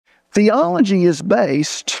Theology is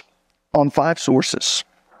based on 5 sources.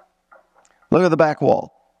 Look at the back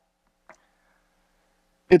wall.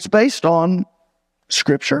 It's based on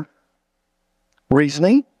Scripture,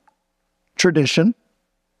 reasoning, tradition,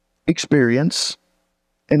 experience,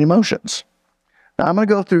 and emotions. Now, I'm going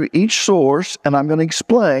to go through each source, and I'm going to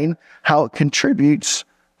explain how it contributes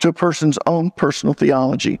to a person's own personal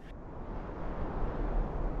theology.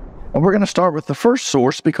 And we're going to start with the first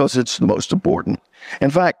source because it's the most important. In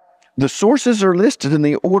fact, the sources are listed in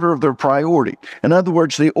the order of their priority. In other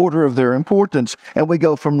words, the order of their importance, and we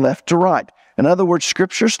go from left to right. In other words,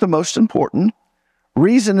 Scripture is the most important,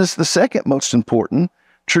 reason is the second most important,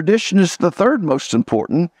 tradition is the third most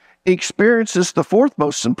important, experience is the fourth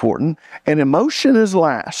most important, and emotion is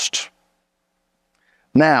last.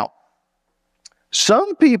 Now,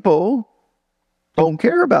 some people don't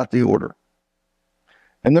care about the order,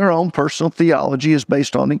 and their own personal theology is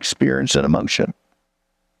based on experience and emotion.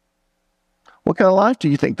 What kind of life do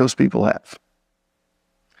you think those people have?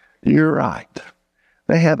 You're right.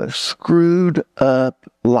 They have a screwed up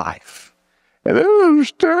life. And they don't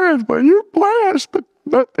understand, but you're blessed, but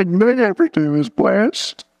nothing they ever do is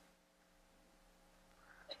blessed.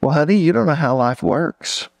 Well, honey, you don't know how life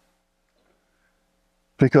works.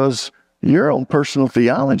 Because your own personal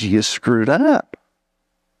theology is screwed up.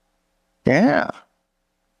 Yeah.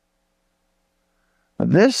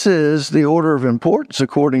 This is the order of importance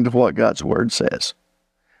according to what God's Word says.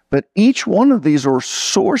 But each one of these are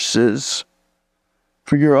sources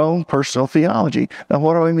for your own personal theology. Now,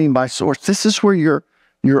 what do I mean by source? This is where your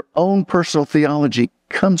own personal theology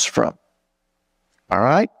comes from. All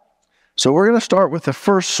right? So we're going to start with the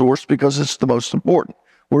first source because it's the most important.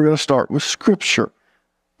 We're going to start with Scripture.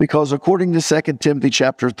 Because according to 2 Timothy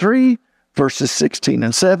chapter 3, verses 16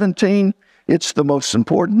 and 17, it's the most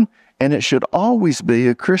important, and it should always be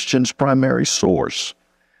a Christian's primary source.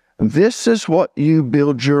 This is what you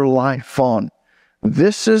build your life on.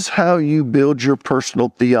 This is how you build your personal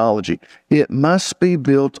theology. It must be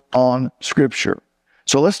built on Scripture.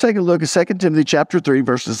 So let's take a look at 2 Timothy chapter 3,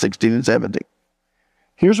 verses 16 and 17.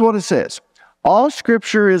 Here's what it says. All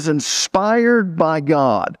Scripture is inspired by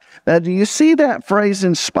God. Now, do you see that phrase,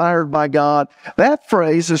 inspired by God? That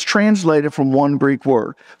phrase is translated from one Greek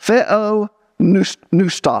word, theonoustos.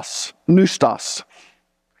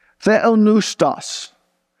 Theonoustos.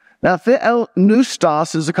 Now,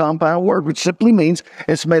 theonoustos is a compound word, which simply means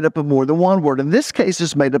it's made up of more than one word. In this case,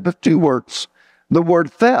 it's made up of 2 words. The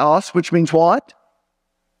word theos, which means what?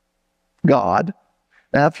 God.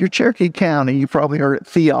 Now, if you're Cherokee County, you probably heard it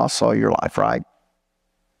theos all your life, right?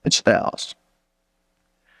 It's theos.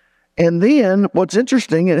 And then, what's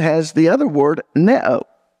interesting, it has the other word, neo.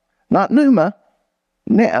 Not pneuma,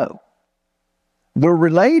 neo. They're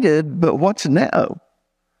related, but what's neo?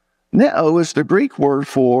 Neo is the Greek word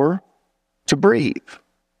for to breathe.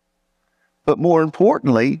 But more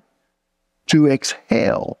importantly, to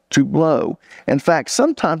exhale, to blow. In fact,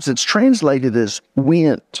 sometimes it's translated as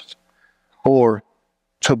wind or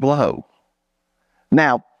to blow.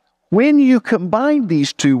 Now, when you combine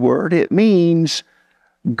these 2 words, it means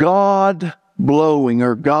God blowing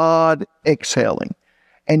or God exhaling.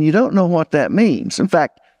 And you don't know what that means. In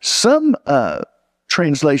fact, some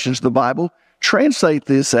translations of the Bible translate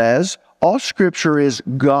this as all Scripture is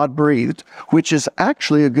God-breathed, which is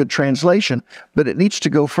actually a good translation, but it needs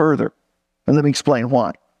to go further. And let me explain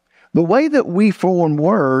why. The way that we form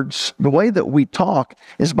words, the way that we talk,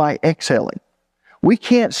 is by exhaling. We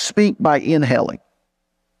can't speak by inhaling.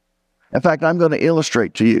 In fact, I'm going to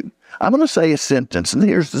illustrate to you. I'm going to say a sentence, and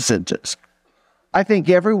here's the sentence. I think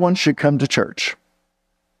everyone should come to church.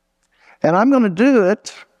 And I'm going to do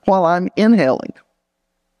it while I'm inhaling.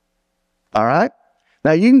 All right?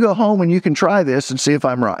 Now, you can go home and you can try this and see if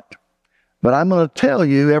I'm right. But I'm going to tell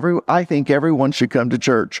you, I think everyone should come to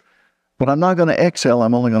church. But I'm not going to exhale.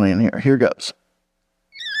 I'm only going to inhale. Here goes.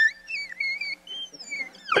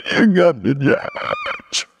 You got the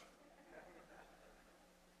judge.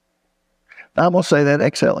 I'm going to say that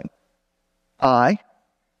exhaling. I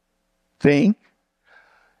think,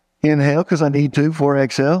 inhale because I need to before I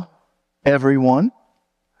exhale, everyone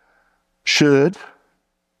should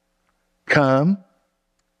come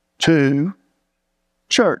to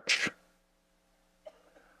church.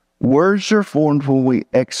 Words are formed when we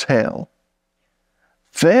exhale.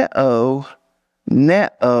 Theo,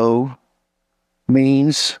 neo,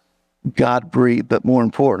 means God breathed, but more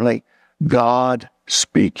importantly, God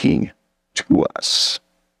speaking to us.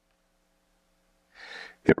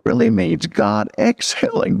 It really means God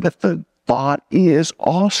exhaling, but the thought is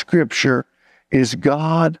all Scripture is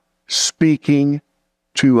God speaking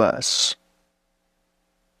to us.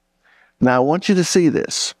 Now, I want you to see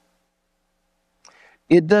this.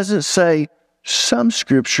 It doesn't say some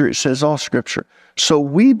Scripture, it says all Scripture. So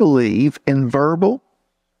we believe in verbal,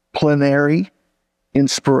 plenary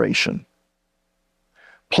inspiration.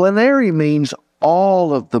 Plenary means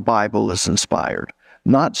all of the Bible is inspired,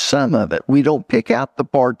 not some of it. We don't pick out the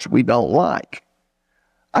parts we don't like.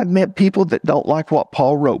 I've met people that don't like what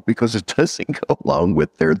Paul wrote because it doesn't go along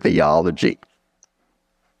with their theology.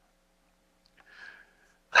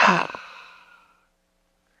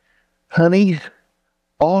 Honey,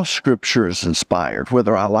 all Scripture is inspired,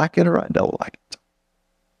 whether I like it or I don't like it.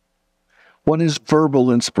 What is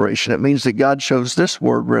verbal inspiration? It means that God chose this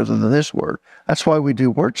word rather than this word. That's why we do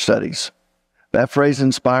word studies. That phrase,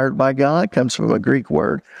 inspired by God, comes from a Greek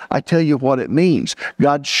word. I tell you what it means.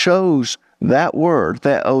 God chose that word,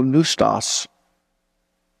 theopneustos,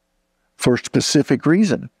 for a specific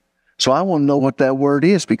reason. So I want to know what that word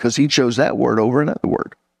is because he chose that word over another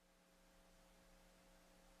word.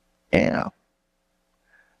 Yeah.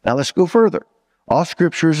 Now let's go further. All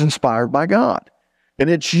Scripture is inspired by God. And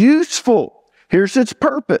it's useful. Here's its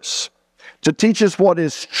purpose. To teach us what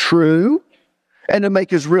is true and to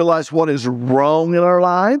make us realize what is wrong in our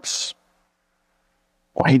lives.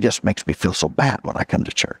 Well, he just makes me feel so bad when I come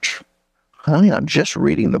to church. Honey, I'm just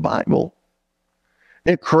reading the Bible.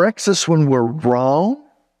 It corrects us when we're wrong.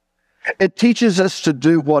 It teaches us to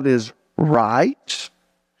do what is right.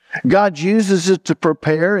 God uses it to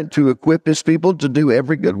prepare and to equip his people to do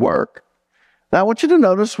every good work. Now, I want you to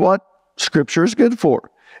notice what Scripture is good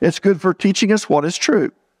for. It's good for teaching us what is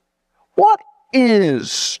true. What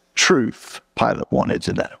is truth? Pilate wanted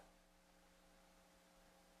to know.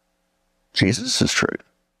 Jesus is truth.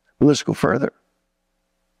 But let's go further.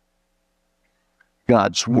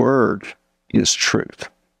 God's Word is truth.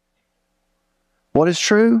 What is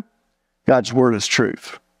true? God's Word is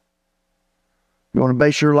truth. You want to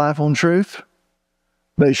base your life on truth?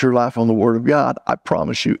 Base your life on the Word of God. I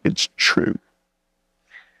promise you it's true.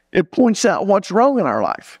 It points out what's wrong in our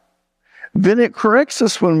life. Then it corrects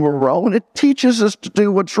us when we're wrong, and it teaches us to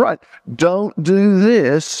do what's right. Don't do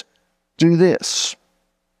this, do this.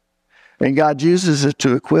 And God uses it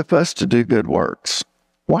to equip us to do good works.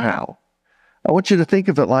 Wow. I want you to think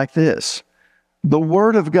of it like this. The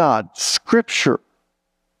Word of God, Scripture,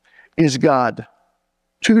 is God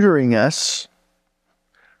tutoring us,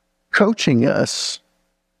 coaching us,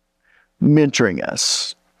 mentoring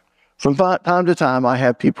us. From time to time, I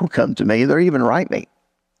have people come to me, they even write me.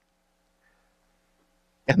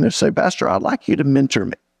 And they say, Pastor, I'd like you to mentor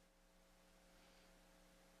me.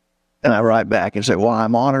 And I write back and say, well,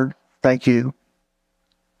 I'm honored. Thank you.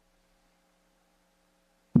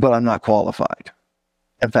 But I'm not qualified.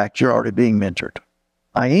 In fact, you're already being mentored.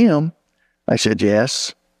 I am. I said,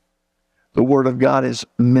 yes. The Word of God is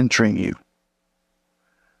mentoring you.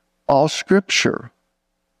 All Scripture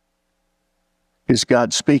is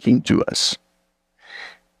God speaking to us,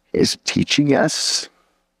 is teaching us,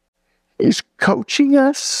 is coaching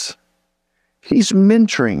us, he's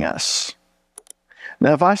mentoring us.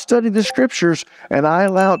 Now, if I study the Scriptures and I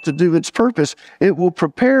allow it to do its purpose, it will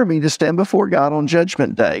prepare me to stand before God on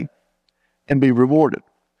Judgment Day and be rewarded.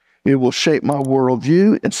 It will shape my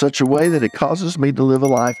worldview in such a way that it causes me to live a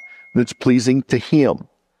life that's pleasing to Him,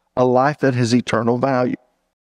 a life that has eternal value.